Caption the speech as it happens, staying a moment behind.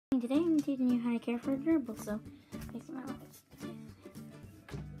and today I'm teaching you how to care for a gerbil, so take some out.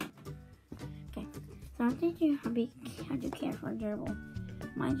 Okay, so I'm teaching you how to care for a gerbil.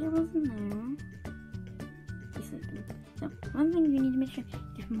 My gerbil's in there. He's sleeping. So one thing you need to make sure,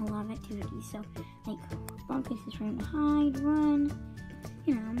 give him a lot of activities. So like long places for him to hide, run,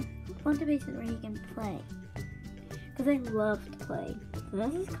 you know, a bunch of places where he can play. Because I love to play. So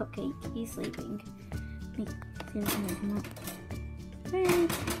this is Cupcake. He's sleeping. Like, see if I can wake him up.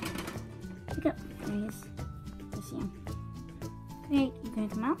 Right. Wake up. There he is. Let's see him. Okay, you can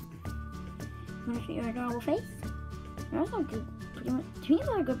come out. I'm gonna show you your adorable face. They're also good. Pretty much, to me,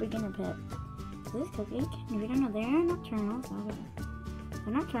 they're a good beginner pet. So this is Cupcake. And if you don't know, they're nocturnal. So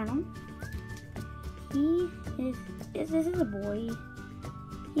they're nocturnal. This is a boy.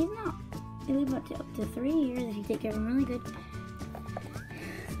 He's not. They live up to 3 years if you take care of him really good.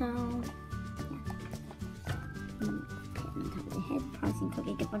 So, yeah. Okay, on top of the head. Probably seen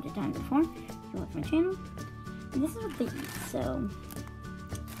Cupcake a bunch of times before. If you watch my channel. And this is what they eat. So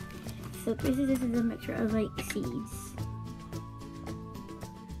this is a mixture of like seeds.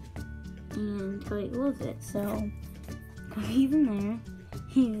 And Cupcake loves it. So he's in there.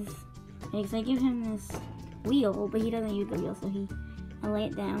 He's like, I give him this wheel, but he doesn't use the wheel, so I lay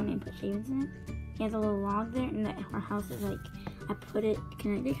it down and put shavings in it. He has a little log there, and our house is like, I put it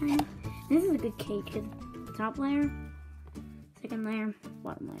connected kind of. And this is a good cage, because the top layer, second layer,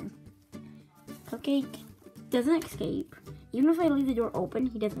 bottom layer. Cupcake doesn't escape. Even if I leave the door open,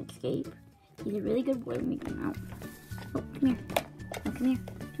 he doesn't escape. He's a really good boy when we come out. Oh, come here. Oh, come here.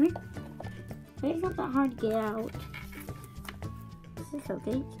 Come here. But it's not that hard to get out. This is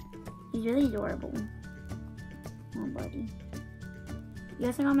Cupcake. He's really adorable. Oh, buddy. You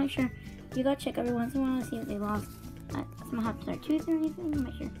also gotta make sure you gotta check every once in a while to see if they lost some have their tooth or anything.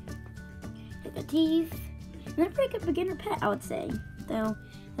 Make sure check the teeth. And they're a pretty good beginner pet, I would say. So,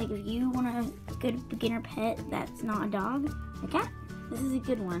 like if you want a good beginner pet that's not a dog, a cat, this is a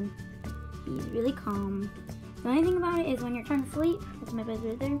good one. He's really calm. The only thing about it is when you're trying to sleep, that's my bed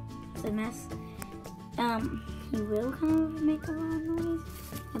right there. It's a mess. He will kind of make a lot of noise.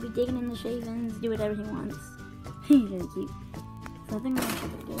 He'll be digging in the shavings, do whatever he wants. He's really cute. So I think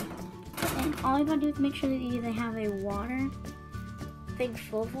I'm gonna do. And all you gotta do is make sure that they have a water thing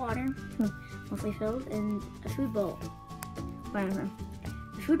full of water, mostly filled, and a food bowl. Whatever.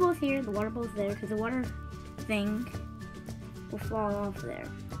 The food bowl's here, the water bowl's there, because the water thing will fall off there.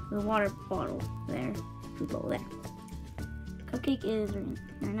 The water bottle there, food bowl there. Cupcake is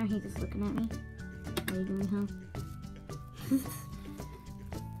right now he's just looking at me. What are you doing, huh?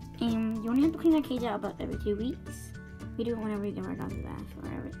 And you only have to clean that cage out about every 2 weeks. We do it whenever we give our dogs a bath, or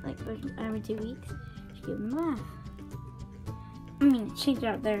every 2 weeks, just give them a bath. I mean, change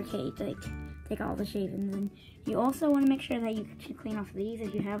out their cage, like take all the shavings, and you also want to make sure that you should clean off these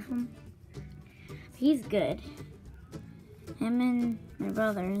if you have them. He's good. Him and my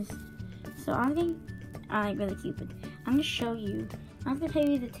brothers. So I like really cute, but I'm gonna show you. I'm gonna tell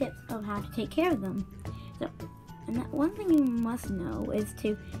you the tips of how to take care of them. So, and that one thing you must know is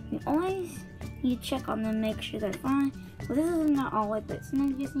you always need to check on them, make sure they're fine. Well, this is not all like this,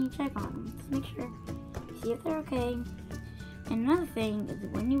 sometimes you just need to check on them. Just make sure, see if they're okay. And another thing is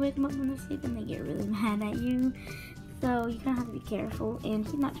when you wake them up when they're sleeping, they get really mad at you. So you kind of have to be careful. And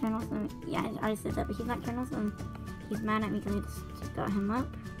he's nocturnal, so yeah, I already said that, but he's nocturnal, so he's mad at me because I just got him up.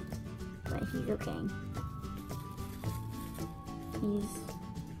 But he's okay. And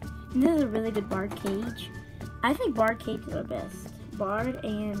this is a really good barred cage. I think barred cages are best. Barred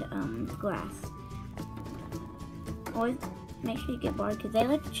and glass. Always make sure you get barred because they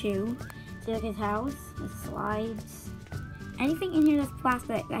like to chew. See, like his house, his slides, anything in here that's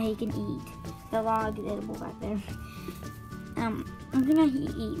plastic that he can eat. The log is edible back there. One thing that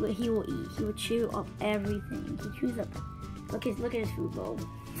he will eat. He will chew up everything. He chews up. Look at his food bowl.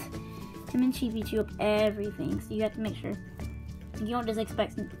 Him and Chibi chew up everything. So you have to make sure you don't just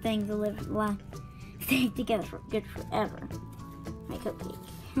expect things to stay together for good forever. My Cupcake.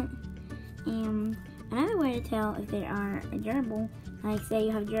 And another way to tell if they are a gerbil, like say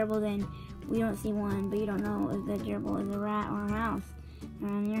you have a gerbil, then we don't see one, but you don't know if the gerbil is a rat or a mouse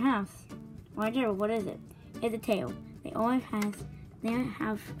around your house. Or a gerbil, what is it? It's a tail. They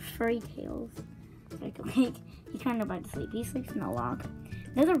have furry tails. Sorry, Cupcake. He's trying to bite to sleep. He sleeps in a log.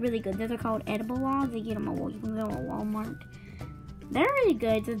 Those are really good. Those are called edible logs. You can go to Walmart. They're really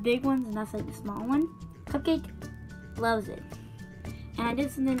good. There's big ones, and that's like the small one. Cupcake loves it. And I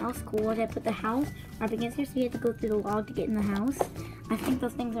did something else cool. I put the house up against here, so you have to go through the log to get in the house. I think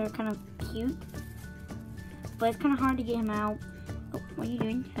those things are kind of cute. But it's kind of hard to get him out. Oh, what are you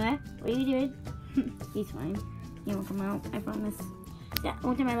doing? Huh? What are you doing? He's fine. He won't come out, I promise. That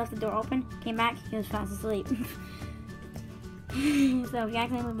one time I left the door open, came back, he was fast asleep. So if you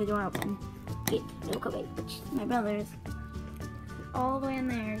accidentally leave the door open, get little cupcake, which is my brother's. All the way in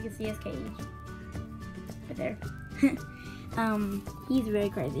there, you can see his cage. Right there. He's very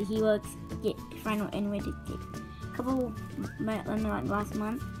crazy. He looks find any way to get like last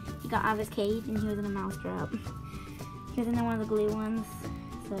month. He got out of his cage and he was in a mouse trap. He was in one of the glue ones.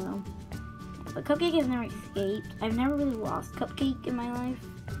 So, but Cupcake has never escaped. I've never really lost Cupcake in my life.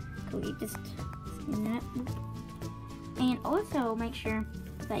 Cupcake just, and also make sure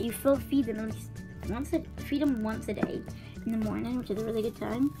that you feed them feed them once a day in the morning, which is a really good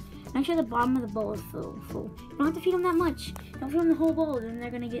time. Make sure the bottom of the bowl is full. You don't have to feed them that much. Don't feed them the whole bowl, then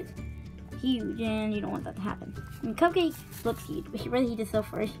they're gonna get huge, and you don't want that to happen. And Cupcake looks huge, but he just so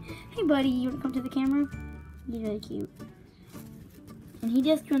fresh. Hey buddy, you wanna come to the camera? He's really cute. And he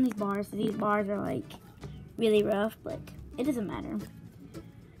just drew these bars, so these bars are like really rough, but it doesn't matter.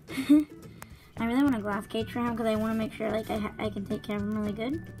 I really want a glass cage for him because I want to make sure like I can take care of him really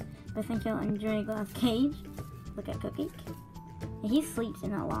good. I think he'll enjoy a glass cage. Look at Cupcake. And he sleeps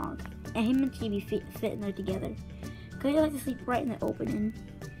in a log, and him and Chibi fit in there together. Cupcake likes to sleep right in the opening,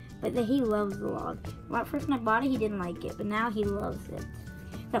 but he loves the log. When first when I bought it, he didn't like it, but now he loves it.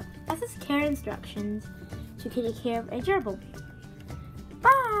 So that's his care instructions to take care of a gerbil.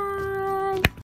 Bye!